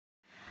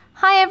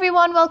Hi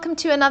everyone, welcome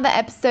to another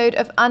episode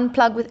of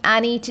Unplug with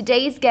Annie.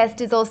 Today's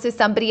guest is also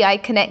somebody I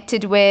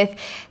connected with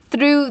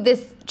through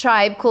this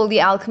tribe called the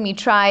Alchemy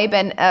Tribe,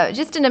 and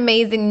just an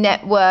amazing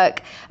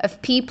network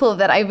of people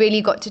that I really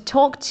got to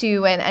talk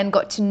to and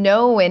got to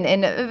know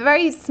in a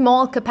very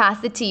small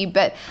capacity.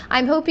 But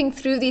I'm hoping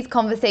through these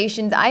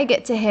conversations I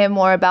get to hear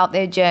more about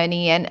their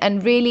journey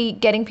and really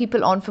getting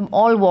people on from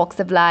all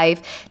walks of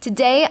life.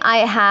 Today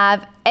I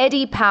have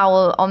Eddie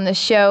Powell on the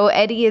show.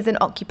 Eddie is an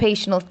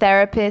occupational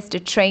therapist, a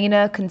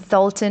trainer,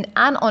 consultant,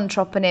 and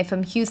entrepreneur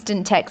from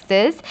Houston,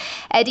 Texas.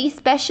 Eddie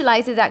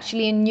specializes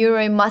actually in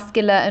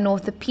neuromuscular and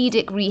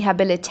orthopedic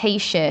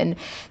rehabilitation.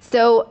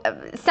 So,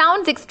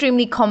 sounds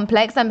extremely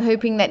complex. I'm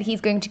hoping that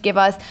he's going to give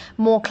us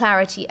more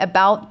clarity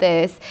about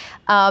this.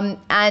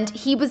 And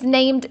he was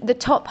named the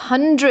top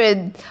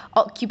 100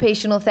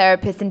 occupational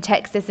therapists in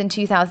Texas in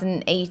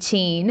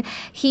 2018.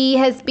 He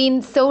has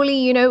been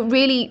solely,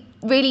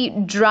 really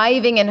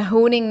driving and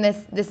honing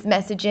this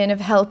messaging of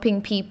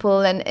helping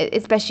people, and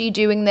especially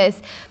doing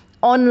this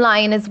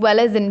online as well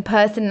as in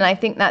person. And I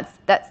think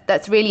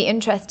that's really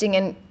interesting,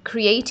 and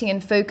creating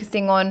and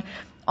focusing on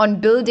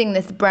building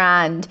this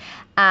brand.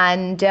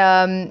 And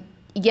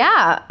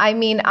yeah, I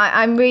mean,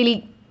 I'm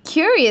really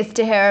curious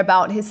to hear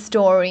about his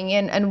story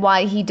and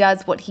why he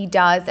does what he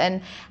does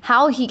and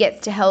how he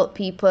gets to help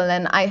people.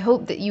 And I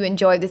hope that you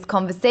enjoy this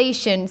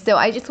conversation. So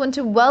I just want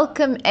to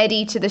welcome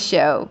Eddie to the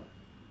show.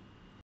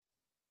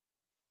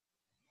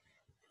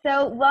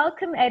 So,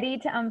 welcome, Eddie,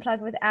 to Unplug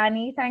with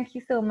Annie. Thank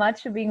you so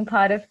much for being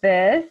part of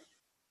this.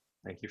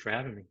 Thank you for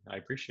having me. I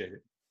appreciate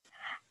it.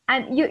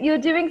 And you're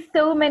doing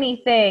so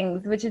many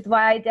things, which is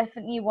why I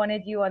definitely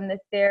wanted you on this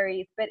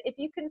series. But if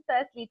you can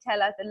firstly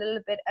tell us a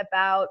little bit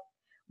about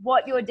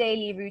what your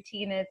daily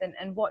routine is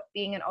and what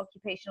being an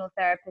occupational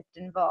therapist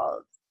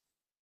involves.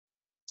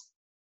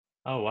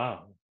 Oh,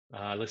 wow.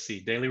 Let's see.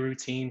 Daily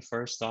routine.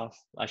 First off,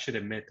 I should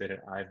admit that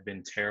I've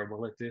been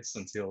terrible at this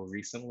until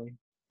recently.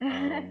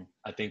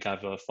 I think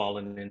I've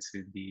fallen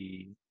into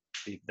the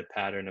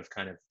pattern of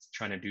kind of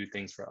trying to do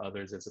things for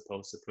others as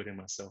opposed to putting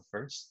myself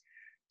first.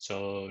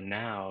 So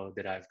now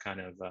that I've kind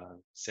of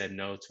said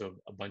no to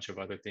a bunch of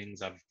other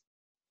things, I'm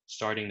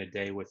starting the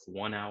day with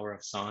 1 hour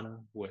of sauna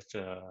with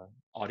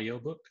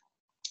audiobook.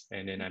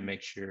 And then I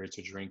make sure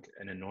to drink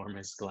an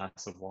enormous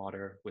glass of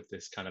water with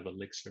this kind of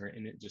elixir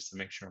in it just to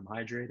make sure I'm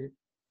hydrated.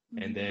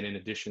 And then in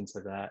addition to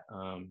that,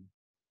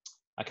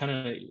 I kind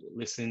of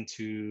listen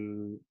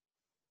to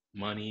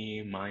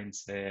money,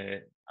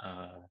 mindset,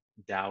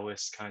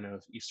 Taoist kind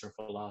of Eastern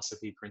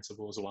philosophy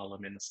principles while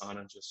I'm in the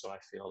sauna, just so I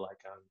feel like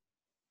I'm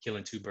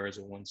killing two birds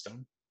with one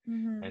stone.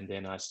 Mm-hmm. And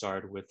then I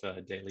start with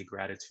daily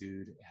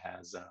gratitude. It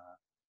has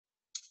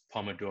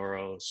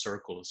Pomodoro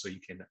circle, so you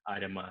can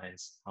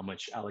itemize how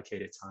much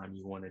allocated time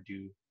you want to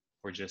do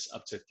for just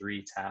up to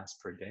 3 tasks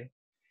per day.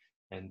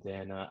 And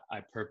then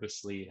I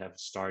purposely have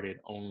started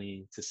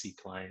only to see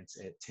clients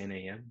at 10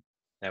 a.m.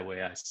 That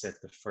way I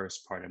set the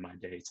first part of my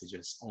day to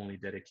just only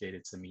dedicate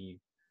it to me,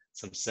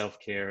 some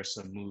self-care,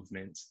 some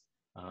movement.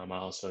 I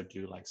also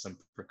do like some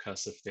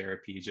percussive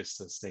therapy just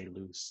to stay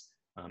loose,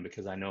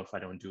 because I know if I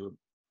don't do it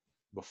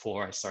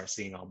before I start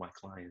seeing all my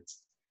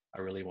clients,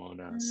 I really won't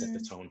set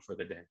the tone for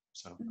the day.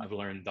 So I've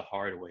learned the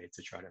hard way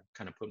to try to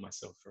kind of put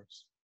myself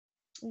first.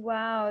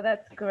 Wow,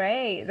 that's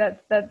great.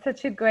 That's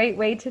such a great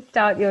way to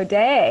start your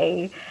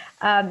day.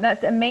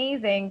 That's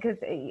amazing because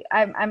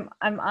I'm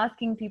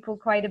asking people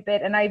quite a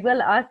bit, and I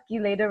will ask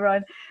you later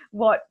on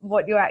what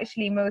you're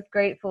actually most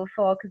grateful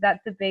for, because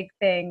that's a big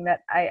thing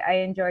that I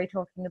enjoy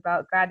talking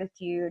about,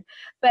 gratitude.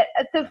 But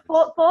so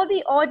for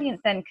the audience,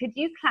 then, could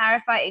you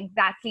clarify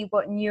exactly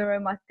what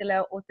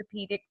neuromuscular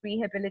orthopedic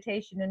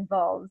rehabilitation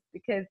involves?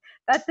 Because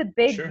that's a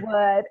big Sure.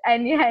 word,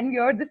 and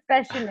you're the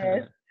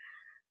specialist.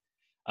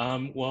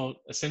 Well,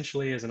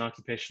 essentially, as an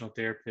occupational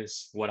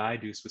therapist, what I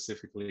do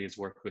specifically is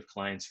work with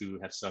clients who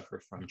have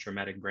suffered from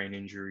traumatic brain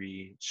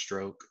injury,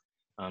 stroke,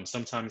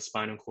 sometimes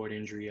spinal cord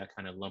injury. I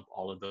kind of lump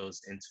all of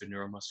those into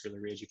neuromuscular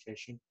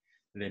reeducation.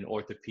 And then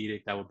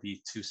orthopedic, that would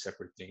be two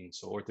separate things.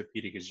 So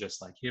orthopedic is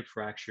just like hip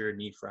fracture,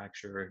 knee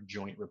fracture,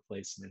 joint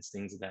replacements,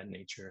 things of that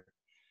nature.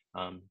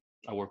 Um,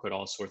 I work with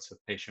all sorts of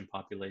patient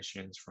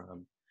populations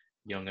from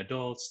young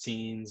adults,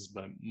 teens,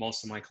 but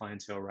most of my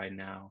clientele right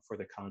now for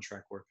the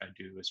contract work I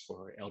do is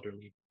for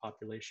elderly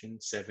population,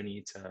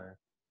 70 to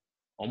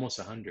almost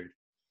 100.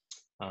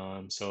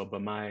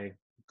 But my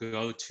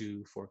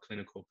go-to for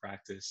clinical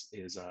practice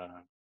is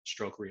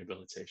stroke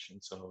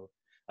rehabilitation. So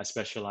I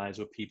specialize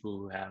with people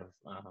who have,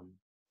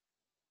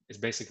 it's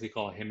basically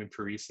called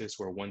hemiparesis,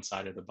 where one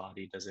side of the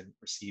body doesn't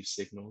receive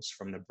signals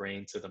from the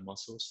brain to the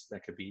muscles.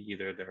 That could be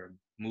either their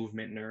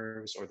movement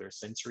nerves or their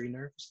sensory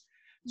nerves.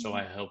 So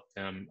I help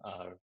them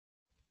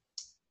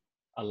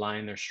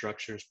align their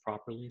structures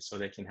properly so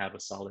they can have a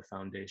solid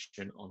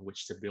foundation on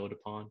which to build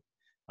upon.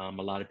 A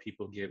lot of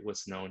people get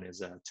what's known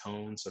as a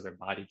tone, so their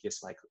body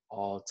gets like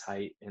all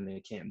tight and they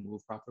can't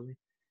move properly.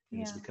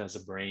 And it's Yeah. because the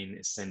brain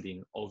is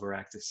sending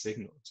overactive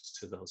signals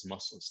to those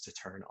muscles to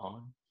turn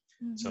on.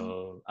 Mm-hmm.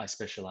 So I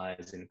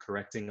specialize in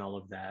correcting all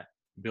of that,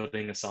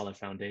 building a solid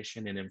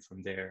foundation, and then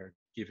from there,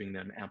 giving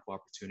them ample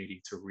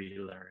opportunity to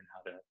relearn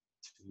how to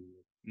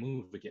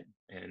move again.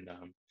 And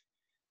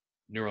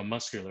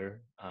neuromuscular,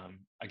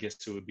 I guess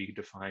it would be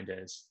defined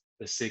as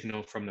the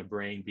signal from the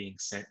brain being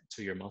sent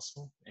to your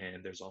muscle.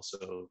 And there's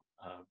also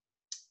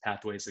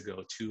pathways that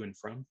go to and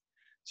from. Mm-hmm.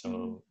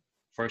 So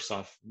first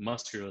off,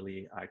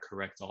 muscularly, I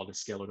correct all the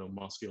skeletal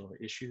muscular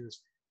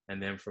issues.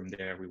 And then from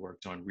there, we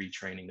worked on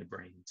retraining the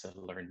brain to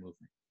learn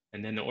movement.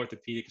 And then the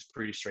orthopedic is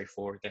pretty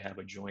straightforward. They have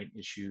a joint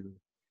issue.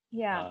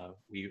 Yeah.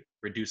 We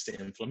reduce the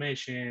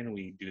inflammation,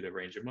 we do the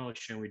range of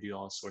motion, we do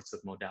all sorts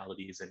of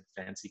modalities and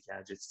fancy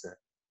gadgets to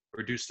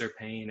reduce their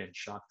pain and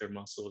shock their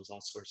muscles,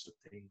 all sorts of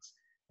things,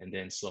 and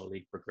then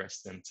slowly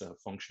progress them to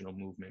functional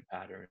movement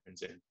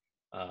patterns. And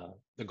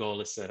the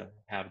goal is to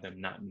have them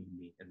not need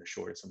me in the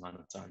shortest amount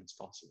of time as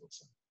possible.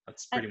 So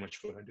that's And, pretty much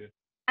what I do.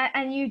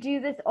 and you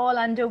do this all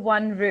under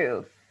one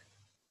roof.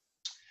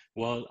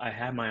 Well, I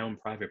had my own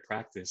private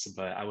practice,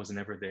 but I was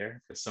never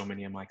there because so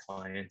many of my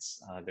clients,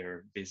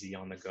 they're busy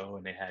on the go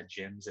and they had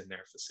gyms in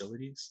their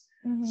facilities.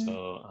 Mm-hmm.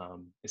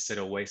 So instead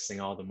of wasting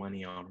all the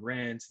money on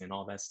rent and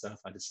all that stuff,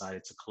 I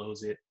decided to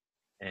close it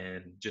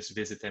and just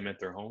visit them at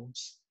their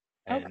homes.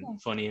 And Okay.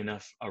 funny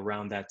enough,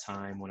 around that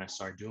time when I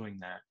started doing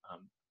that,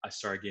 I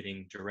started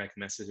getting direct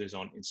messages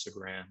on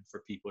Instagram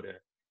for people to,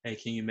 hey,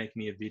 can you make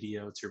me a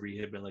video to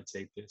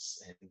rehabilitate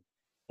this? And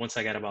once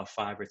I got about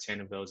 5 or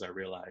 10 of those, I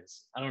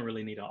realized I don't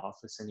really need an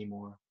office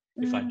anymore.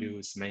 If I Mm. do,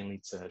 it's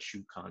mainly to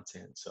shoot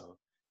content. So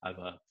I've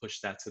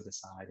pushed that to the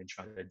side and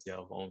try to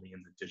delve only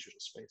in the digital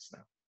space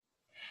now.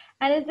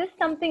 And is this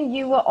something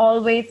you were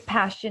always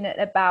passionate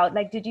about?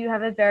 Like, did you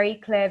have a very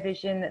clear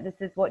vision that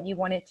this is what you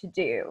wanted to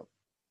do?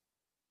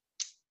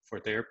 For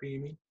therapy,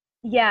 you mean?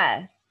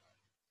 Yes.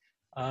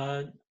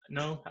 Uh,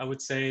 no, I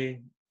would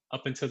say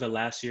up until the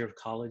last year of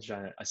college,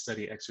 I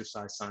studied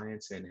exercise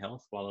science and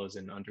health while I was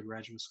in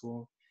undergraduate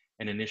school.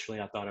 And initially,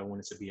 I thought I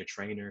wanted to be a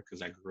trainer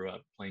because I grew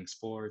up playing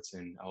sports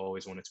and I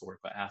always wanted to work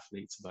with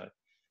athletes. But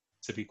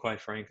to be quite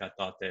frank, I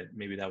thought that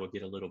maybe that would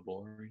get a little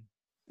boring.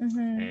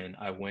 Mm-hmm. And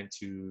I went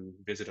to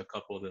visit a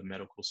couple of the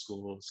medical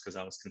schools because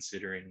I was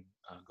considering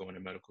going to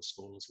medical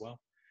school as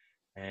well.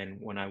 And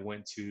when I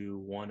went to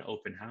one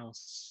open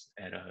house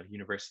at a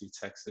University of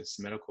Texas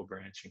medical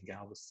branch in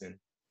Galveston,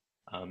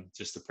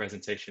 just the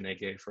presentation they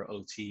gave for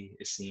OT,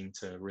 it seemed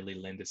to really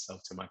lend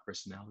itself to my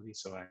personality.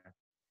 So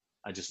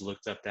I just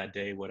looked up that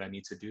day what I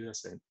need to do. I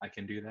said, I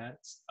can do that,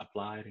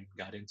 applied and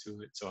got into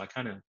it. So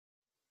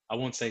I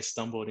won't say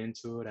stumbled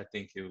into it. I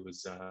think it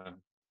was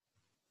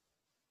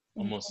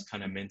almost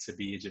kind of meant to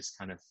be. It just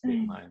kind of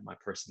fit my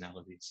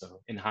personality.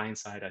 So in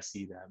hindsight, I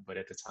see that. But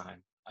at the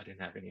time, I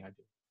didn't have any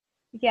idea.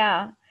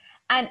 Yeah.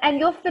 And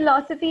your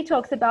philosophy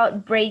talks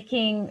about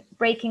breaking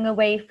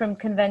away from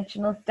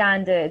conventional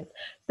standards.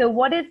 So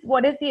what is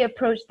the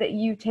approach that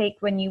you take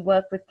when you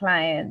work with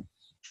clients?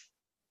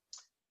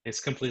 It's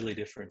completely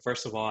different.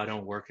 First of all, I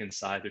don't work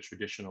inside the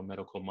traditional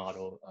medical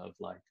model of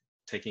like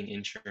taking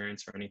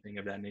insurance or anything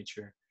of that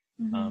nature.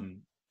 Mm-hmm.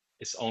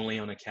 It's only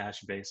on a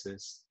cash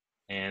basis.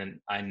 And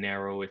I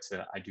narrow it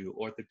to I do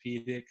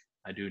orthopedic,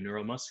 I do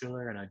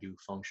neuromuscular, and I do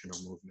functional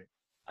movement.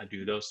 I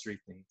do those three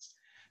things.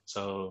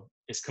 So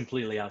it's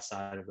completely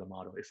outside of the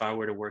model. If I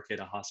were to work at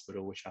a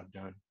hospital, which I've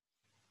done,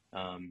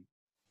 um,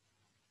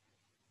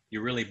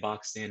 you're really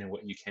boxed in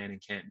what you can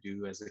and can't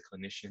do as a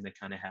clinician. They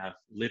kind of have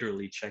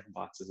literally check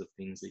boxes of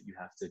things that you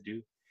have to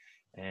do.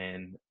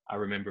 And I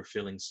remember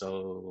feeling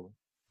so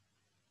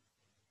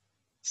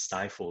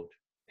stifled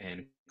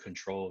and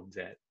controlled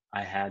that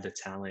I had the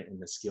talent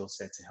and the skill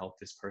set to help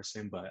this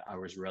person, but I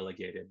was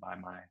relegated by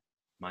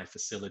my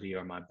facility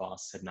or my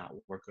boss had not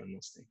worked on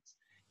those things.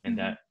 And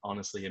Mm-hmm. that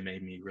honestly, it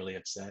made me really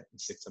upset and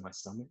sick to my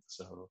stomach.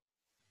 So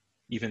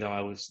even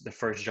though the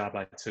first job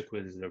I took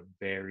was a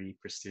very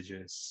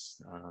prestigious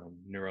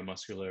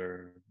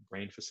neuromuscular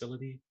brain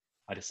facility,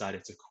 I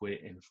decided to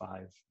quit in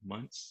 5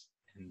 months.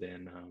 And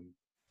then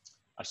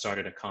I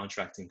started a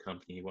contracting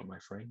company with my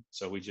friend.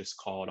 So we just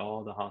called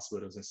all the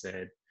hospitals and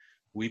said,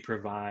 we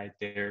provide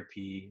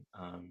therapy.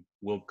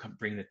 We'll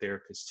bring the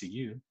therapist to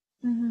you.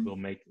 Mm-hmm.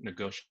 We'll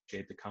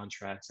negotiate the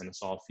contracts, and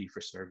it's all fee for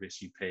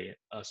service. You pay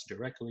us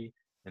directly,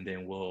 and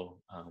then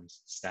we'll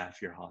staff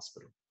your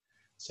hospital.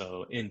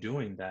 So in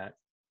doing that,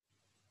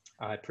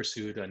 I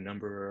pursued a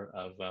number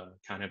of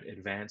kind of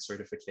advanced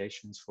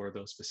certifications for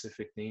those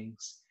specific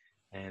things.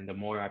 And the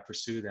more I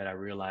pursued that, I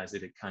realized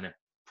that it kind of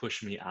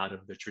pushed me out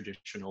of the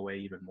traditional way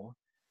even more.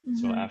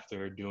 So Mm-hmm.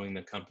 after doing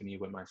the company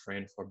with my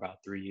friend for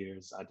about 3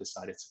 years, I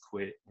decided to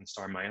quit and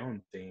start my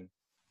own thing,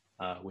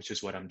 which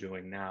is what I'm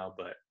doing now.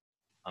 But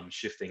I'm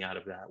shifting out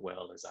of that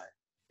well as I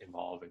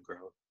evolve and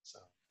grow. So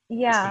it's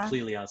Yeah.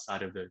 completely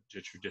outside of the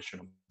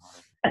traditional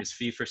model. It's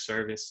fee for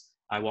service.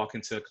 I walk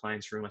into a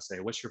client's room. I say,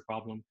 what's your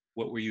problem?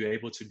 What were you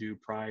able to do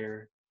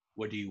prior?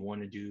 What do you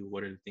want to do?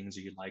 What are the things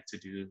that you'd like to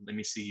do? Let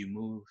me see you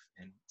move.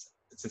 And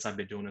since I've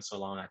been doing it so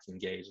long, I can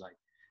gauge like,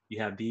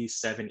 you have these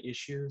 7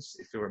 issues.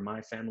 If it were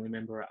my family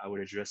member, I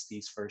would address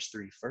these first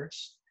 3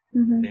 first.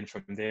 Mm-hmm. Then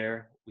from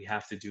there, we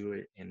have to do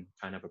it in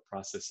kind of a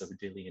process of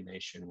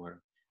delineation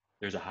where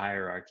there's a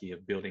hierarchy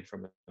of building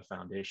from the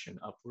foundation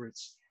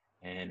upwards.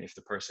 And if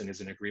the person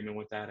is in agreement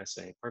with that, I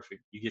say,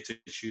 perfect. You get to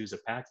choose a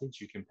package.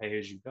 You can pay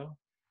as you go,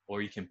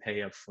 or you can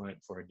pay up front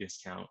for a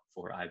discount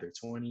for either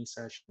 20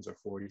 sessions or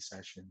 40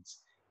 sessions.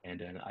 And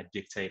then I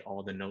dictate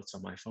all the notes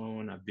on my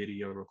phone. I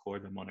video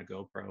record them on a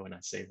GoPro, and I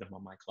save them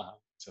on my cloud.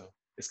 So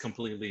it's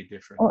completely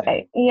different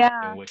than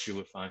Yeah. what you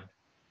would find.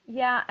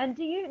 Yeah, and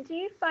do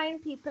you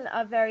find people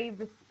are very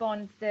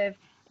responsive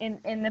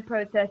in the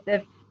process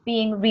of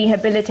being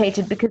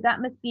rehabilitated? Because that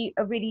must be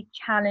a really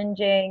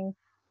challenging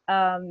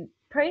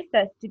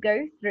process to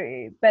go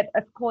through. But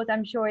of course,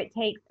 I'm sure it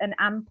takes an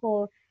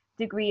ample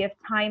degree of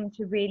time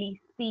to really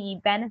see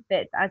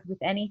benefits, as with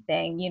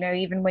anything,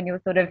 even when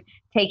you're sort of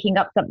taking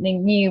up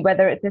something new,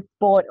 whether it's a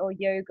sport or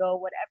yoga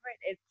or whatever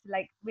it is, to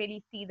like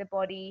really see the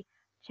body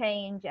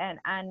change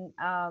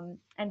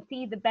and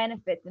see the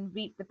benefits and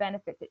reap the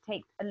benefits. It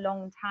takes a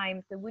long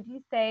time. So would you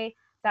say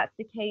that's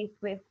the case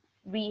with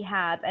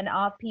rehab? And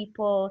are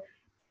people,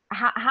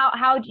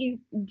 how do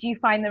you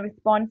find the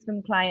response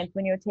from clients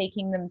when you're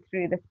taking them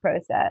through this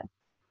process?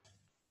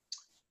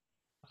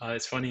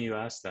 It's funny you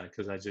asked that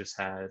because I just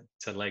had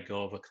to let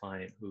go of a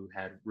client who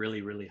had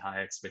really, really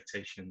high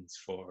expectations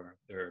for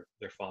their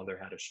father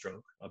had a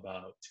stroke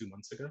about 2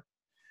 months ago.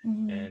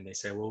 Mm-hmm. And they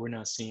say, well, we're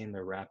not seeing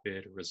the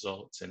rapid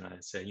results. And I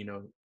say,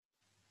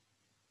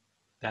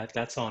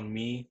 that's on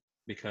me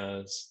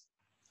because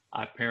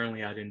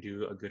apparently I didn't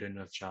do a good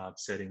enough job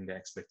setting the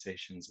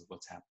expectations of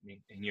what's happening.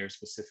 In your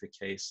specific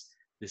case,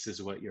 this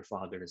is what your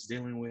father is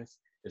dealing with.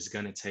 It's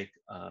going to take,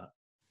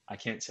 I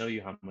can't tell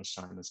you how much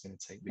time it's going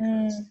to take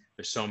because Mm,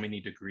 there's so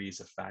many degrees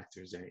of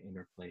factors that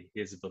interplay.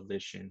 His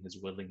volition, his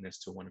willingness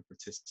to want to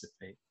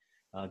participate,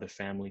 the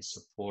family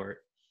support,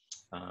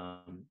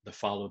 the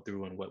follow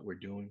through on what we're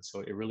doing.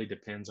 So it really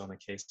depends on a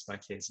case by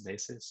case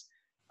basis.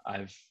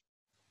 I've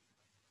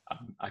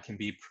I can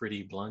be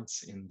pretty blunt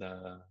in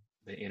the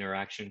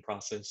interaction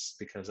process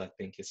because I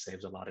think it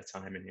saves a lot of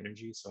time and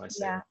energy. So I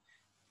say, yeah.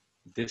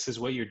 this is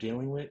what you're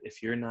dealing with.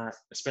 If you're not,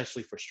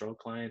 especially for stroke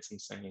clients, I'm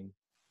saying,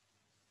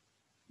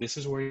 this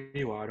is where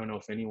you are. I don't know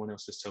if anyone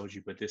else has told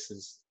you, but this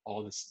is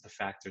all the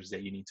factors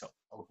that you need to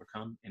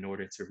overcome in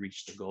order to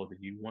reach the goal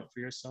that you want for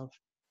yourself.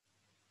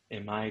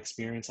 In my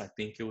experience, I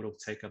think it will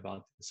take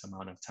about this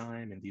amount of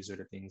time, and these are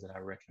the things that I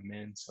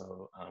recommend.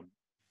 So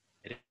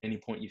at any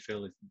point you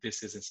feel if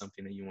this isn't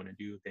something that you want to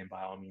do, then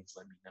by all means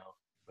let me know.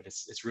 But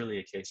it's really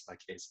a case by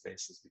case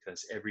basis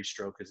because every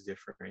stroke is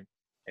different,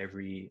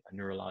 every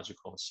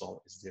neurological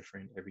assault is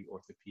different, every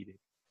orthopedic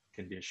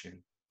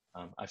condition.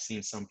 I've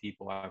seen some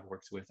people I've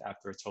worked with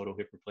after a total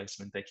hip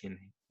replacement, they can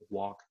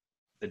walk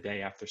the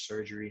day after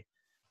surgery.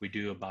 We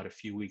do about a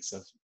few weeks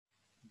of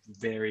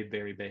very,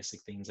 very basic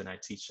things and I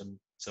teach them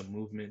some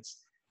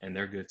movements and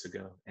they're good to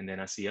go. And then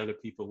I see other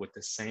people with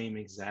the same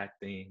exact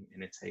thing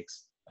and it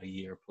takes a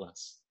year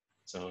plus.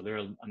 So there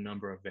are a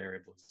number of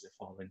variables that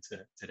fall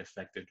into to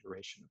affect the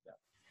duration of that.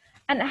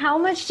 And how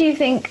much do you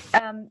think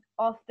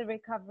of the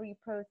recovery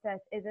process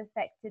is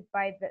affected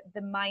by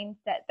the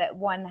mindset that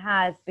one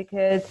has?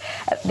 Because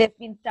there's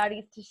been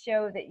studies to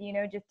show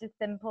that, just a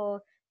simple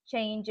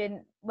change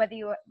in whether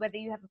you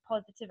have a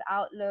positive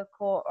outlook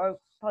or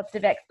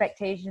positive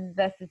expectations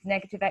versus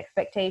negative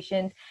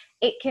expectations,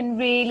 it can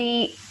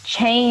really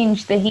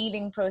change the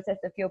healing process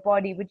of your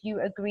body. Would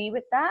you agree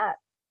with that?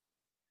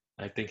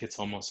 I think it's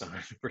almost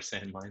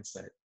 100%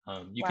 mindset.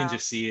 You can Wow.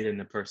 just see it in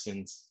the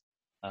person's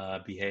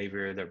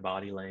behavior, their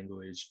body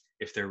language,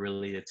 if they're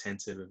really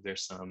attentive, if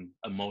there's some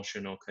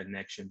emotional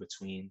connection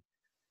between.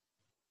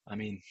 I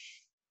mean,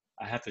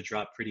 I have to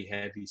drop pretty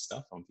heavy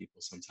stuff on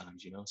people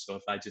sometimes. So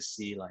if I just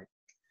see like,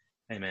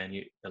 hey man,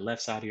 the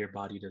left side of your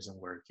body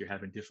doesn't work, you're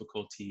having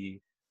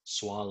difficulty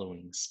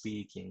swallowing,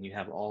 speaking, you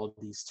have all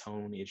these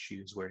tone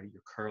issues where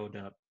you're curled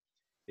up.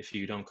 If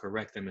you don't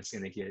correct them, it's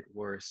going to get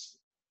worse.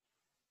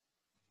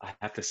 I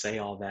have to say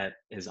all that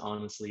as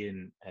honestly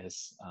and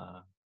as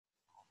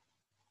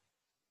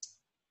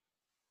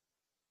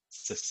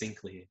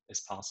succinctly as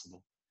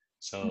possible.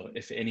 So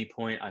if at any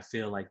point I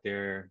feel like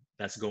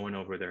that's going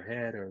over their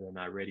head or they're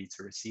not ready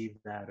to receive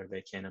that or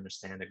they can't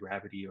understand the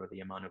gravity or the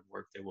amount of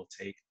work that will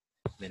take,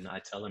 then I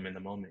tell them in the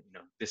moment,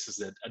 this is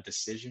a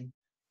decision.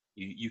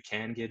 You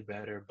can get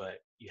better,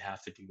 but you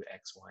have to do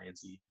X, Y, and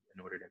Z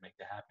in order to make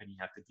that happen. You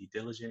have to be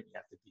diligent, you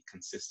have to be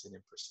consistent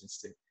and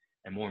persistent.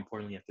 And more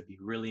importantly, you have to be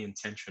really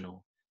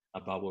intentional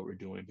about what we're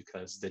doing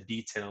because the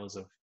details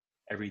of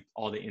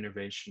all the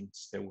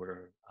innovations that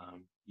we're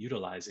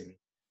utilizing,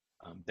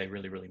 they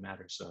really, really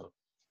matter. So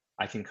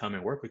I can come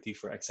and work with you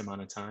for X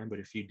amount of time, but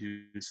if you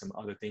do some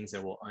other things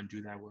that will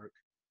undo that work,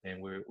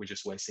 then we're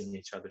just wasting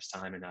each other's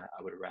time. And I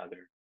would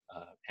rather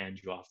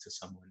hand you off to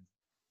someone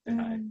that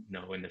I Mm.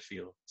 know in the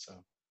field.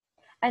 So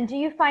And do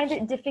you find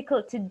it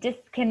difficult to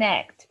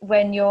disconnect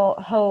when you're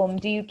home?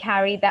 Do you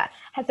carry that?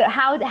 So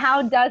how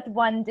does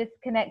one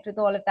disconnect with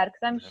all of that?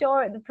 Because I'm yeah.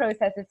 sure the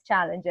process is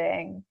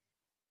challenging.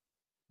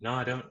 No,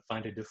 I don't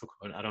find it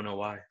difficult. I don't know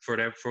why. For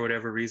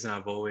whatever reason,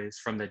 I've always,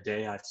 from the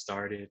day I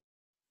started,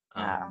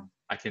 Wow.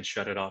 I can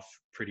shut it off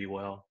pretty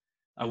well.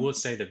 I will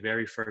say the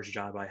very first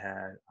job I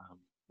had,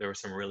 there were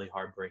some really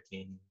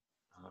heartbreaking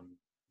um,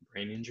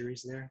 brain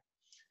injuries there.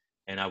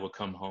 and I would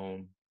come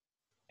home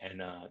and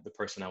the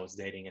person I was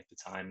dating at the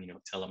time,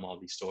 tell them all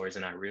these stories,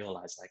 and I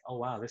realized like, oh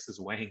wow, this is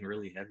weighing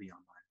really heavy on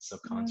my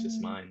subconscious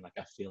Mm. mind. Like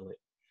I feel it.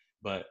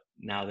 But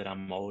now that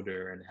I'm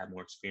older and have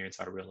more experience,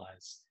 I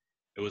realize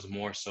it was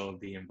more so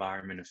the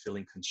environment of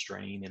feeling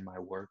constrained in my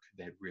work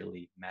that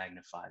really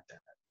magnified that.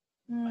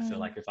 I feel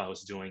Mm. like if I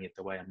was doing it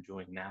the way I'm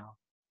doing now,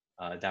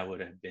 that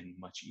would have been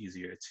much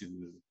easier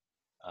to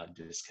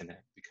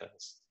disconnect,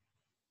 because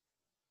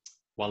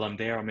while I'm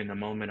there, I'm in the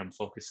moment, I'm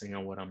focusing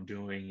on what I'm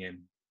doing and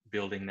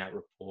building that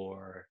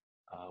rapport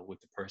with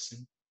the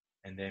person.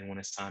 And then when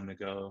it's time to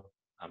go,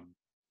 um,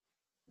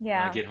 when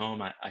I Yeah. get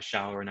home, I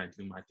shower and I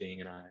do my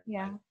thing, and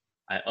Yeah.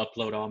 I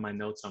upload all my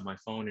notes on my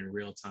phone in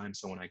real time.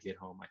 So when I get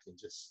home, I can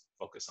just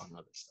focus on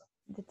other stuff.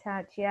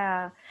 Detach,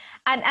 yeah.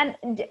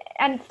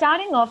 And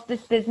starting off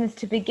this business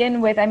to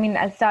begin with, I mean,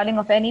 starting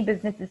off any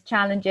business is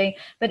challenging,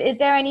 but is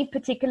there any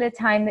particular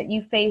time that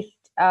you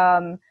faced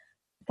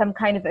some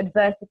kind of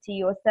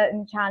adversity or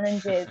certain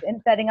challenges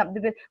in setting up the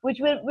business,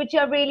 which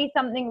are really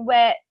something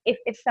where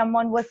if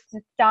someone was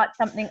to start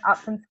something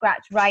up from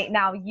scratch right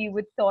now, you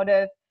would sort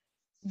of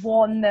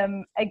warn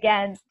them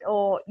against,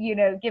 or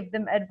give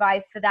them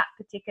advice for that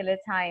particular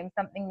time,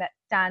 something that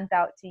stands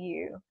out to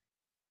you?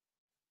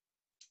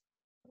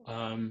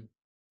 Um,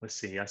 let's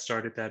see. I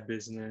started that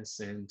business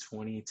in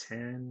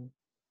 2010,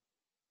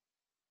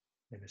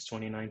 and it's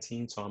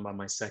 2019, so I'm on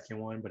my second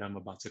one, but I'm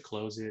about to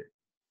close it.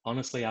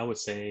 Honestly, I would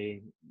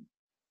say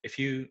if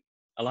you,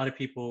 a lot of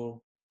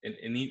people,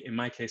 in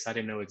my case, I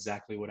didn't know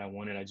exactly what I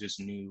wanted. I just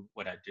knew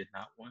what I did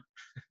not want.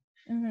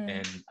 Mm-hmm.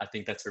 And I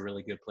think that's a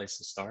really good place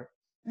to start.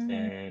 Mm-hmm.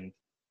 And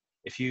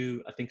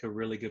I think a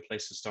really good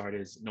place to start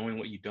is knowing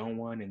what you don't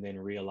want and then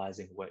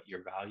realizing what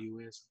your value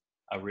is.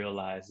 I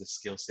realized the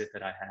skill set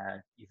that I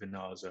had, even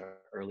though I was an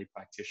early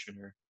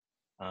practitioner,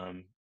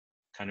 um,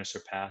 kind of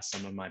surpassed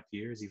some of my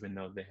peers, even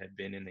though they had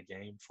been in the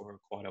game for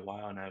quite a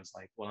while. And I was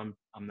like, well,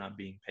 I'm not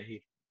being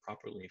paid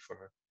properly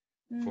for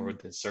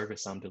the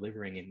service I'm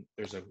delivering, and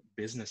there's a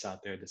business out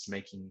there that's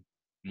making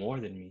more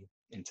than me,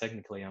 and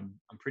technically I'm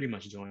pretty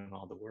much doing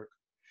all the work.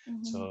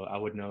 Mm-hmm. So I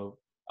would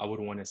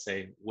want to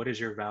say, what is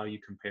your value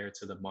compared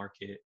to the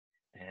market?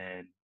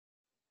 And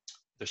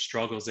the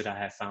struggles that I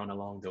had found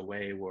along the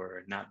way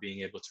were not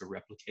being able to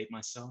replicate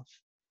myself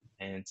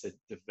and to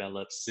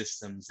develop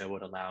systems that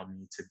would allow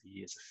me to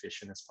be as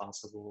efficient as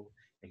possible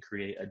and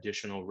create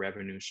additional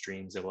revenue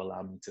streams that will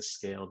allow me to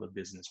scale the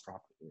business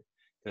properly.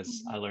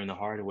 Because Mm-hmm. I learned the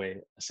hard way.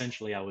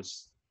 Essentially, I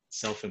was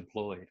self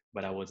employed,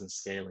 but I wasn't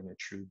scaling a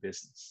true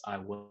business. I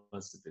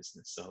was the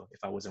business. So if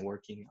I wasn't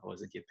working, I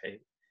wasn't get paid.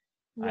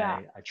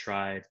 Yeah. I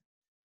tried,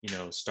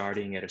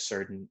 starting at a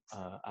certain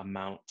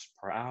amount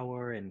per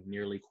hour and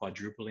nearly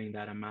quadrupling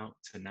that amount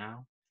to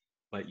now,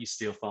 but you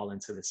still fall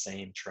into the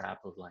same trap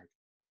of like,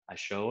 I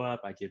show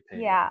up, I get paid.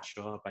 I Yeah.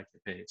 show up, I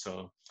get paid.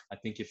 So I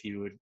think if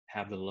you would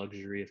have the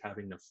luxury of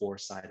having the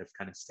foresight of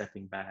kind of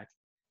stepping back,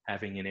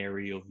 having an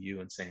aerial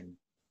view and saying,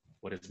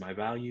 what is my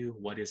value?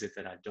 What is it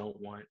that I don't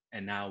want?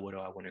 And now what do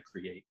I want to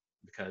create?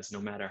 Because no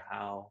matter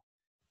how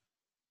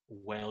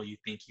well you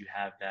think you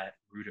have that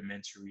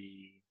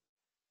rudimentary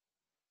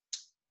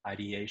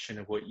ideation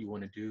of what you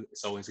want to do,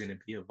 it's always going to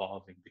be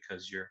evolving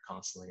because you're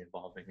constantly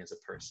evolving as a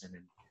person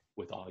and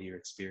with all your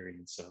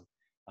experience. So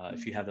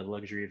if you Mm-hmm. have the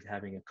luxury of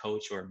having a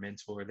coach or a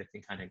mentor that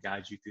can kind of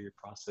guide you through the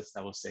process,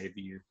 that will save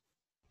you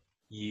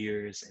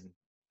years and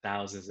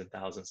thousands of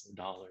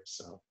dollars.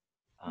 So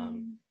um,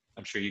 Mm.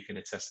 I'm sure you can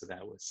attest to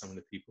that with some of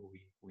the people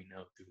we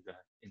know through the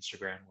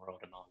Instagram world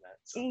and all that.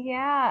 So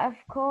Yeah, of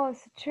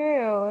course.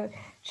 True.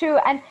 True.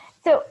 And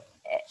so,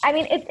 I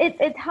mean,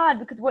 it's hard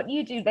because what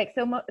you do, like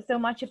so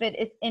much of it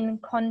is in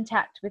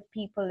contact with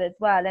people as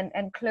well,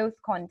 and close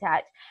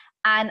contact.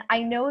 And I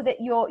know that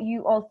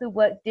you also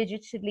work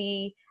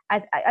digitally.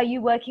 Are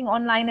you working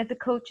online as a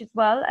coach as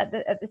well at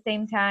the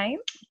same time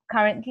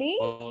currently?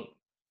 well,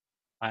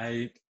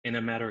 in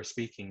a matter of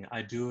speaking,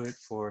 I do it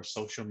for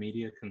social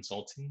media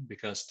consulting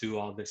because through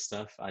all this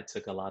stuff, I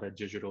took a lot of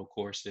digital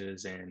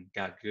courses and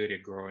got good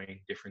at growing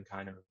different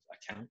kind of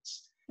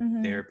accounts,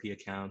 Mm-hmm. therapy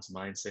accounts,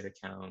 mindset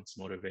accounts,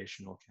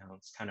 motivational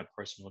accounts, kind of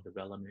personal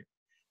development.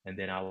 And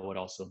then I would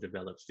also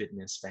develop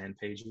fitness fan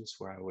pages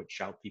where I would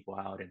shout people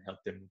out and help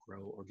them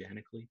grow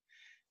organically.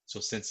 So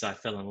since I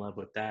fell in love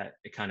with that,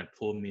 it kind of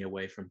pulled me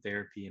away from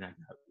therapy and I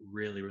got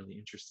really, really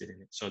interested in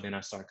it. So then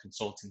I started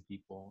consulting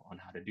people on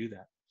how to do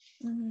that.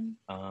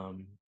 Mm-hmm.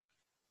 um,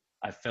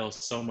 I fell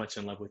so much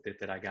in love with it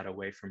that I got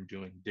away from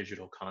doing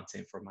digital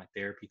content for my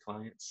therapy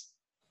clients.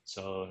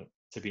 So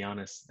to be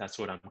honest, that's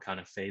what I'm kind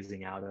of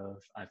phasing out of.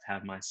 I've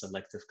had my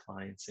selective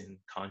clients in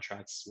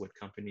contracts with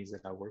companies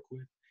that I work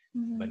with,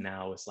 but Mm-hmm.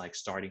 now it's like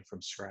starting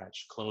from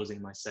scratch,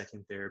 closing my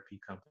second therapy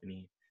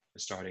company,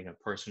 and starting a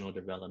personal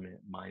development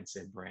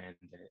mindset brand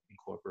that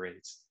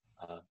incorporates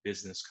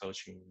business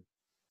coaching,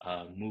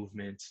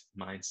 movement,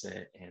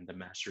 mindset, and the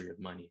mastery of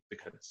money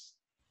because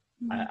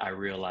Mm-hmm. I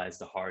realized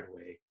the hard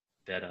way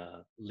that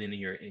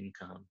linear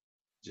income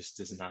just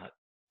is not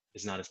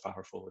as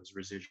powerful as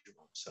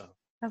residual. So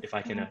Of if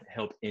I can course.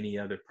 help any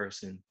other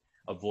person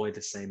avoid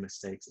the same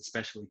mistakes,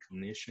 especially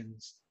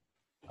clinicians,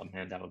 oh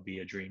man, that would be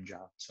a dream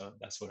job. So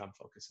that's what I'm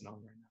focusing on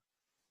right now.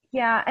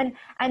 Yeah,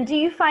 and do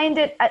you find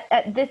it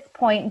at this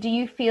point, do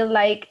you feel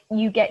like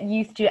you get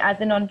used to,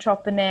 as an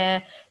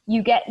entrepreneur,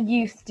 you get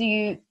used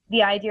to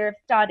the idea of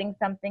starting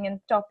something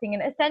and stopping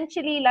and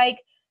essentially like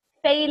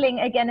failing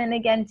again and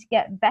again to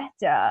get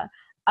better?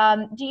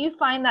 Do you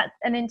find that's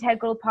an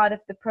integral part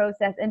of the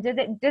process? And does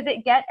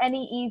it get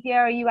any easier?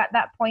 Are you at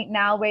that point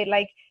now where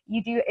like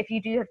if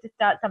you do have to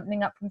start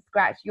something up from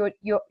scratch,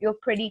 you're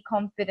pretty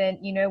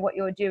confident, you know what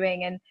you're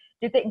doing, and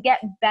does it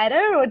get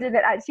better or does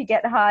it actually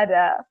get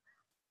harder?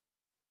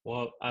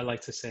 Well, I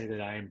like to say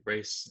that I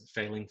embrace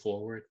failing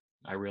forward.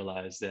 I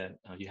realize that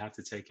you have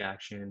to take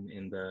action,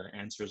 and the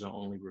answers are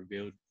only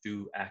revealed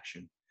through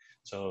action.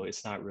 So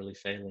it's not really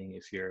failing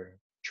if you're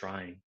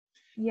trying.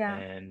 Yeah.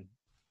 And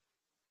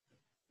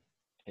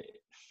it,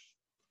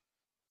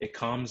 it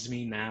calms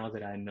me now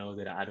that I know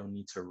that I don't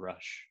need to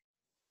rush.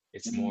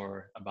 It's Mhm.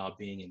 more about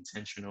being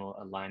intentional,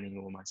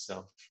 aligning with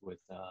myself with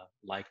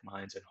like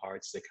minds and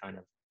hearts that kind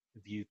of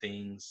view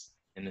things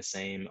in the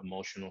same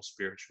emotional,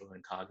 spiritual,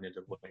 and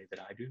cognitive way that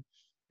I do.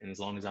 And as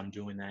long as I'm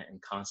doing that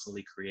and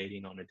constantly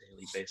creating on a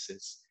daily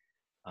basis,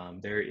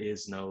 there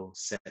is no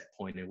set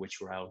point in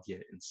which where I'll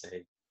get and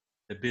say,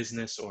 the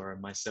business or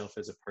myself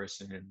as a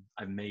person, and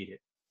I've made it.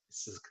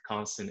 It's a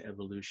constant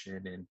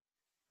evolution and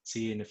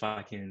seeing if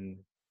I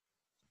can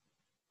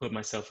put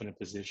myself in a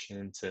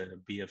position to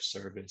be of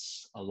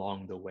service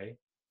along the way.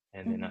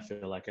 And then I Mhm.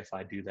 feel like if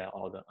I do that,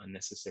 all the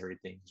unnecessary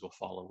things will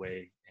fall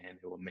away and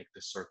it will make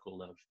the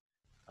circle of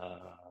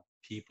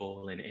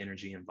people and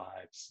energy and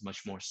vibes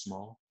much more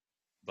small.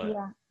 But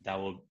Yeah. that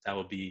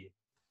will be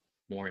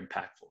more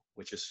impactful,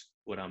 which is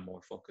what I'm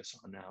more focused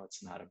on now.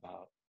 It's not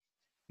about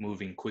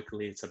moving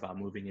quickly. It's about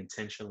moving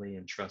intentionally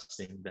and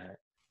trusting that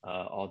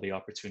all the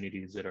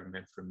opportunities that are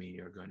meant for me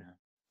are going to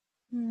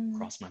Hmm.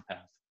 cross my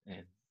path.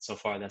 And so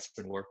far, that's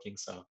been working.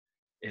 So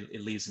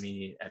it leaves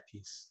me at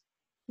peace.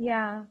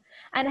 Yeah.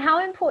 And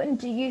how important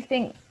do you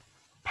think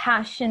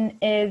passion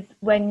is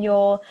when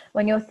you're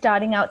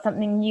starting out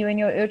something new and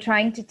you're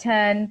trying to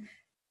turn,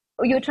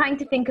 or you're trying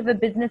to think of a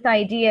business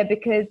idea,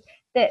 because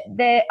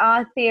there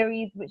are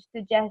theories which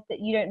suggest that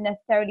you don't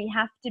necessarily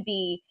have to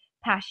be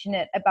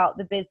passionate about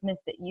the business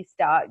that you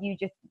start. You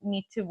just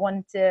need to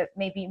want to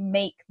maybe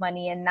make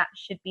money, and that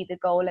should be the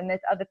goal. And there's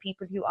other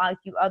people who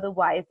argue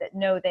otherwise, that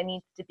no, there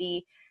needs to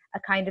be a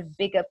kind of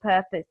bigger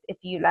purpose, if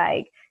you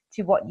like,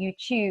 to what you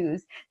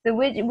choose. So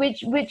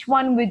which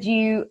one would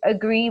you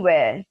agree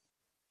with?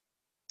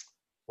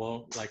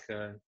 Well, like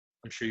I'm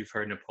sure you've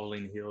heard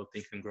Napoleon Hill,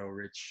 Think and Grow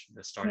Rich. The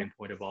Yeah. starting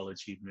point of all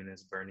achievement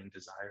is burning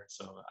desire.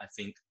 So I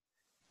think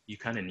you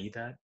kind of need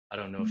that. I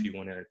don't know if you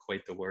want to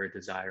equate the word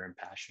desire and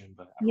passion,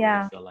 but I really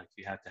Yeah. feel like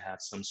you have to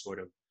have some sort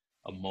of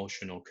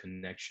emotional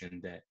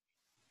connection that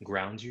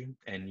grounds you,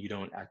 and you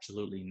don't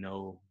absolutely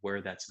know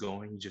where that's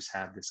going. You just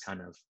have this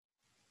kind of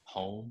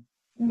home,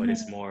 but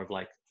it's Hmm. more of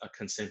like a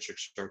concentric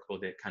circle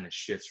that kind of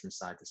shifts from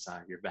side to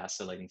side. You're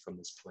vacillating from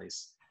this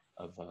place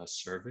of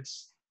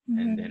service,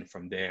 and Hmm. then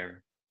from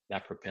there,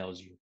 that propels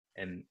you.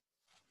 And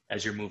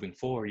as you're moving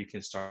forward, you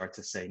can start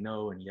to say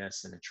no and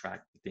yes and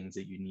attract the things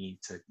that you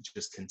need to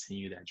just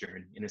continue that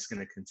journey. And it's going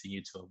to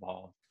continue to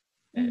evolve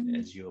Hmm.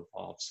 as you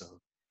evolve.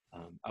 So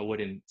I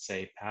wouldn't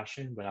say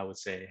passion, but I would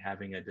say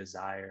having a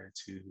desire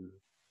to,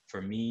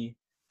 for me,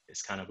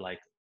 it's kind of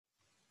like,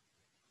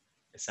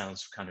 it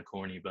sounds kind of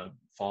corny, but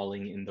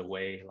falling in the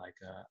way. Like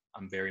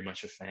I'm very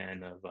much a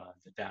fan of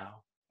the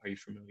Tao. Are you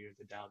familiar with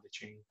the Tao Te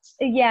Chings?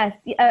 Yes,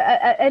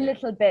 a Yeah.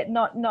 little bit,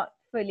 not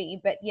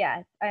fully, but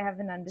yes, I have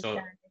an So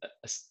understanding.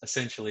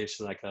 essentially, it's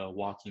like a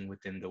walking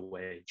within the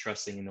way,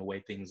 trusting in the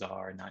way things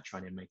are, not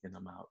trying to make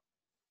them out,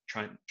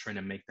 trying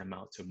to make them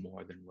out to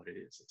more than what it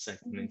is,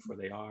 accepting them Mhm. for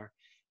they are,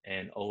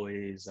 and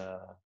always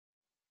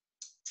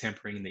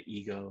tempering the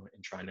ego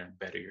and trying to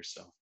better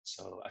yourself.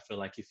 So I feel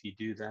like if you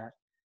do that,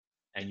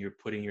 and you're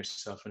putting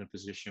yourself in a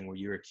position where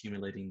you're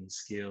accumulating these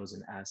skills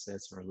and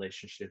assets and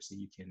relationships that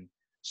you can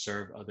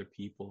serve other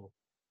people,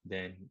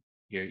 then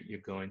you're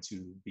going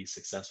to be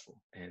successful.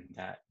 And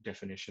that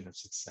definition of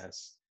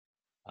success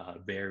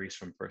varies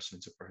from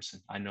person to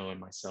person. I know in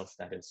myself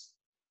that has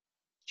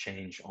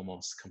changed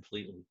almost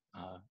completely,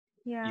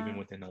 even Yeah,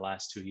 within the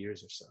last 2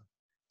 years or so.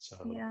 So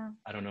yeah,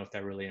 I don't know if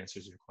that really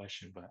answers your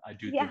question, but I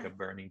do think yeah, a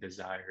burning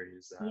desire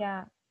is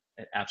yeah,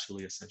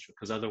 absolutely essential,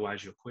 because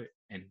otherwise you'll quit,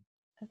 and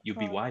of you'll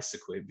be course. wise to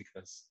quit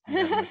because you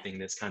have nothing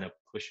that's kind of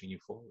pushing you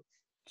forward.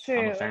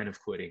 I'm a True. fan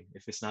of quitting.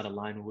 If it's not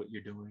aligned with what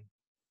you're doing,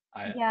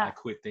 I Yeah.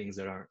 quit things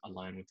that aren't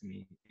aligned with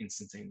me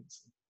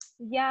instantaneously.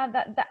 Yeah,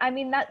 that I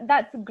mean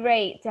that's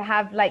great to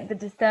have like the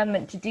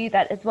discernment to do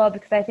that as well,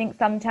 because I think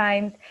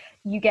sometimes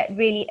you get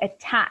really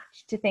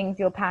attached to things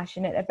you're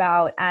passionate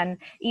about. And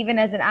even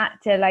as an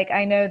actor, like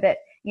I know that,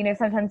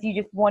 sometimes you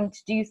just want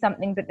to do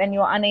something, but then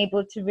you're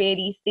unable to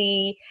really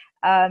see,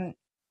 um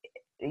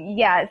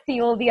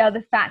see all the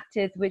other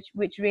factors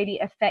which really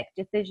affect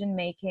decision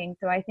making.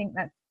 So I think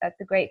that's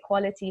a great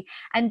quality.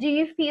 And do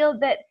you feel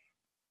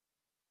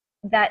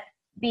that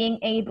being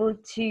able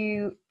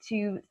to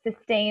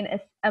sustain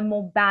a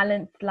more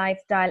balanced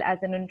lifestyle as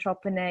an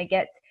entrepreneur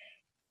gets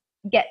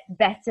gets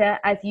better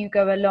as you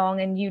go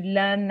along, and you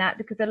learn that,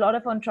 because a lot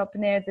of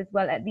entrepreneurs as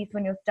well, at least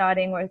when you're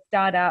starting, or a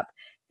startup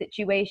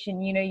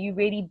situation, you know, you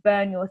really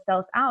burn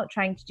yourself out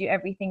trying to do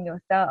everything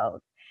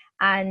yourself.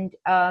 And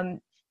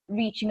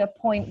reaching a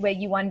point where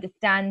you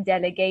understand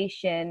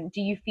delegation,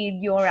 do you feel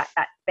you're at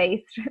that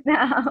space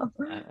now?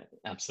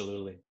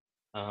 Absolutely.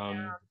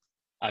 Um,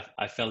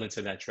 I fell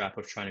into that trap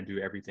of trying to do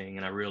everything,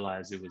 and I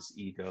realized it was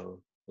ego,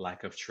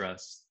 lack of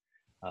trust,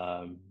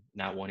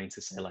 not wanting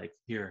to say like,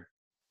 here,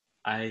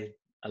 I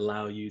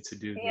allow you to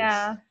do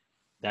this. Yeah.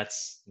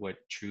 That's what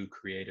true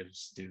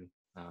creatives do.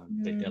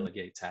 They Mm,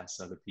 delegate tasks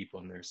to other people,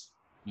 and there's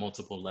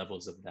multiple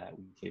levels of that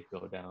we could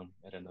go down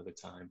at another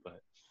time.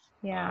 But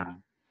yeah.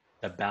 um,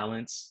 the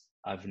balance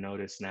I've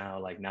noticed now,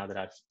 like now that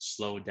I've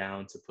slowed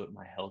down to put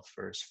my health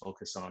first,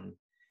 focus on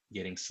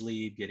getting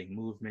sleep, getting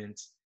movement,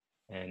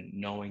 and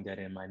knowing that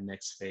in my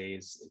next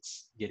phase,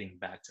 it's getting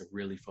back to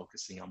really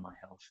focusing on my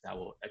health, that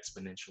will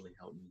exponentially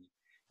help me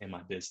in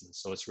my business.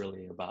 So it's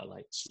really about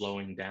like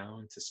slowing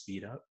down to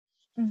speed up.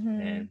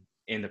 Mm-hmm. And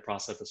in the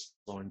process of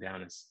slowing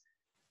down is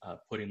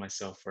putting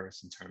myself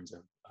first in terms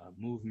of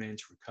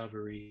movement,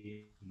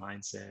 recovery,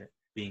 mindset,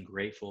 being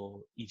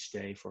grateful each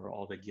day for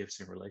all the gifts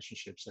and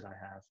relationships that I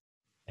have.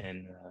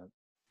 And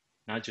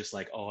not just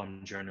like, oh,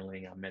 I'm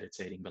journaling, I'm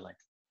meditating, but like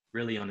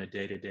really on a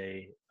day to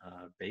day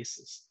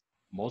basis,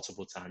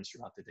 multiple times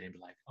throughout the day, and be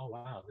like, oh,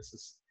 wow, this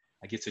is,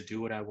 I get to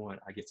do what I want.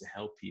 I get to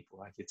help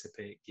people. I get to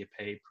get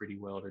paid pretty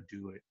well to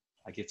do it.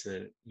 I get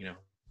to, you know,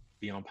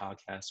 be on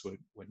podcasts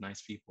with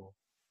nice people.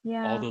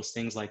 All Yeah. those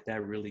things like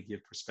that really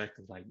give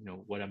perspective. Like, you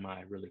know, what am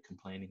I really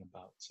complaining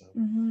about? So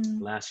Mm-hmm.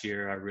 last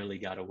year, I really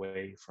got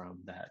away from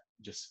that,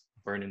 just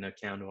burning the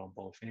candle on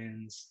both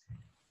ends.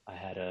 I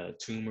had a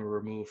tumor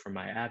removed from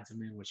my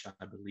abdomen, which I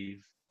believe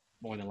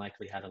more than likely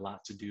had a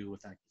lot to do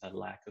with that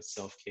lack of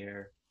self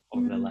care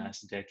over the Mm.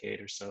 last decade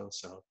or so.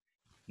 So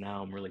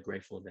now I'm really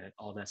grateful that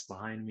all that's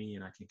behind me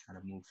and I can kind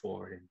of move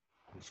forward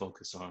and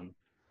focus on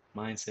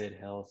mindset,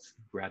 health,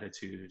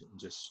 gratitude, and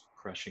just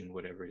crushing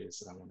whatever it is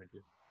that I want to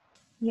do.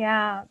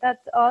 Yeah,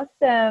 that's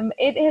awesome.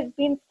 It has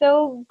been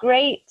so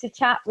great to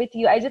chat with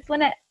you. I just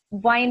want to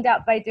wind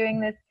up by doing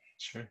this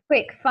Sure.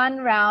 quick fun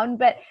round,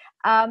 but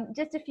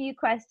just a few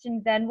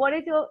questions then. What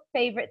is your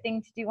favorite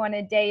thing to do on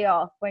a day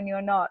off when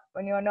you're not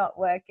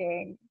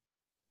working?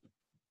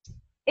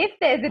 If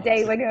there's a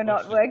day That's a when good you're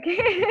not question.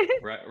 working.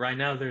 Right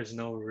now, there's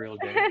no real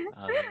day.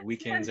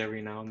 Weekends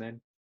every now and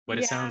then, but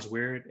it Yeah. sounds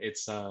weird.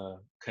 It's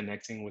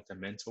connecting with a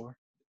mentor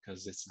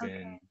because it's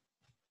been Okay.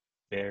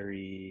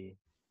 very,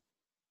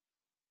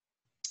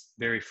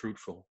 very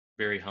fruitful,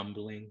 very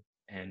humbling,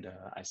 and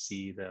I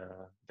see the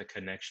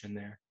connection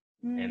there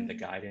and the Mm,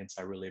 guidance.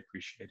 I really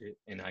appreciate it,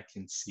 and I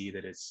can see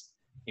that it's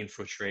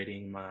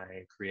infiltrating my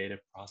creative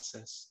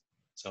process.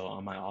 So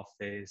on my off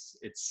days,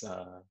 it's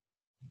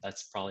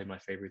that's probably my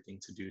favorite thing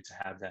to do, to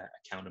have that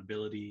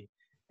accountability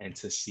and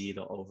to see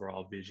the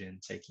overall vision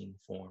taking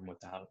form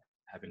without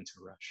having to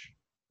rush.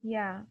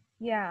 yeah,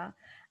 yeah.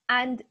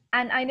 And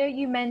I know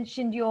you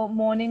mentioned your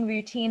morning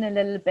routine a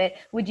little bit.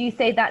 Would you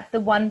say that's the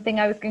one thing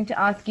I was going to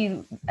ask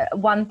you,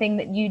 one thing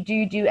that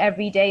you do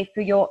every day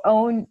for your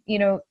own,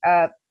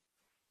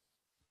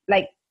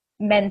 like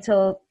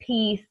mental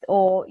peace,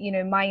 or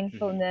Hmm.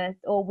 mindfulness,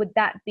 or would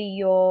that be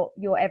your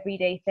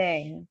everyday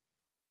thing?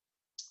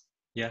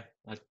 Yeah,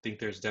 I think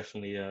there's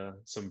definitely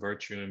some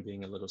virtue in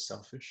being a little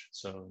selfish.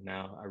 So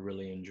now I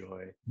really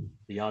enjoy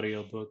the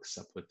audiobooks.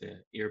 I put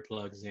the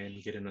earplugs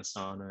in, get in a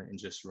sauna, and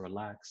just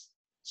relax.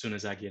 As soon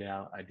as I get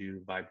out, I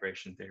do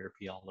vibration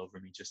therapy all over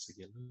me just to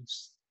get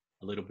loose.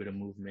 A little bit of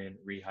movement,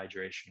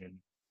 rehydration,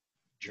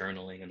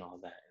 journaling, and all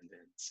that, and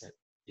then set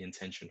the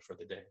intention for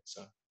the day.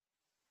 So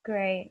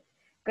Great.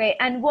 Great.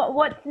 And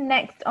what's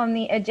next on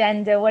the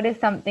agenda? What is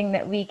something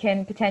that we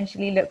can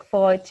potentially look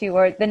forward to,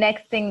 or the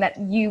next thing that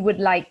you would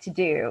like to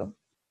do?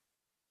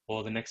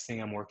 well, the next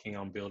thing I'm working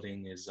on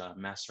building is a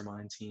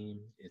mastermind team.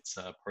 It's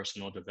a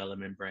personal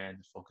development brand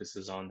that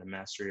focuses on the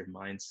mastery of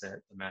mindset,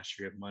 the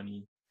mastery of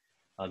money,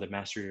 the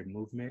mastery of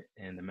movement,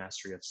 and the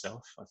mastery of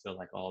self. I feel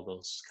like all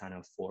those kind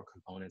of four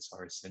components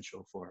are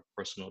essential for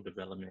personal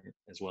development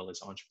as well as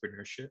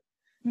entrepreneurship.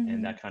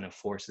 And Hmm. that kind of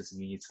forces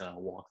me to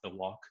walk the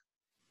walk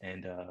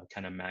and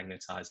kind of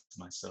magnetize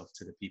myself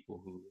to the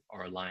people who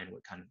are aligned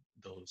with kind of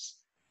those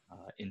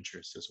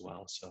interests as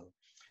well. So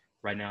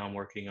right now, I'm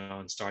working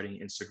on starting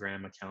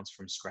Instagram accounts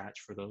from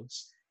scratch for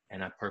those.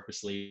 And I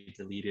purposely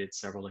deleted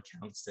several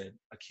accounts that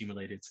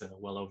accumulated to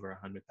well over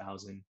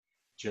 100,000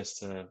 just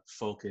to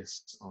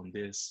focus on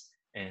this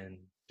and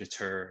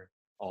deter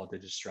all the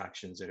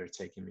distractions that are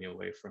taking me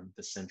away from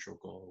the central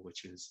goal,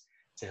 which is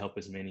to help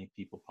as many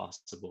people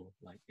possible,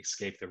 like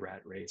escape the rat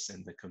race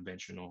and the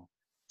conventional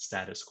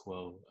status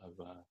quo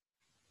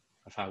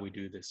of how we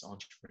do this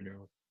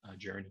entrepreneurial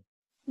journey.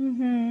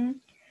 Hmm.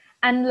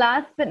 And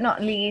last but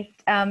not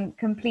least,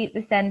 complete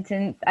the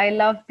sentence. I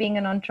love being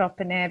an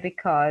entrepreneur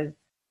because,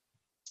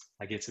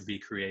 I get to be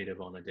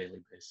creative on a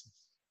daily basis.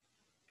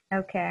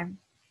 okay,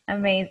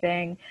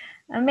 amazing.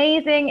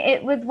 Amazing.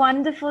 It was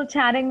wonderful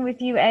chatting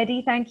with you,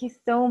 Eddie. Thank you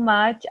so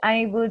much.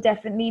 I will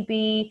definitely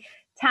be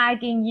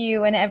tagging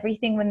you and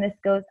everything when this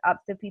goes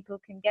up so people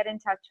can get in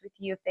touch with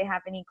you if they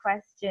have any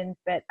questions.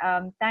 But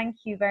thank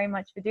you very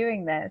much for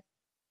doing this.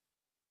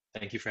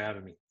 Thank you for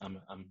having me. I'm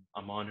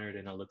honored,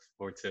 and I look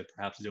forward to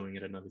perhaps doing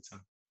it another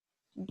time.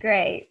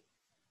 Great.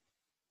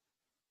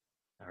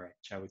 All right,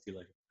 chat with you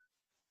later.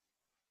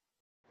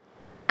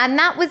 And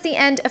that was the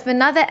end of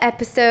another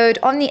episode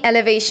on the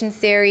Elevation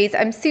series.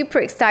 I'm super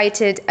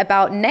excited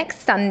about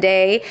next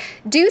Sunday.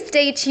 Do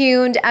stay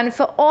tuned. And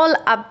for all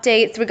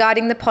updates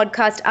regarding the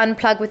podcast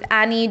Unplug with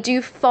Annie,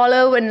 do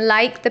follow and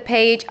like the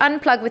page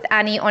Unplug with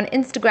Annie on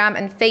Instagram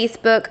and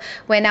Facebook.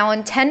 We're now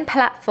on 10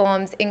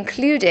 platforms,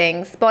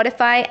 including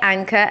Spotify,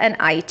 Anchor, and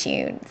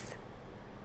iTunes.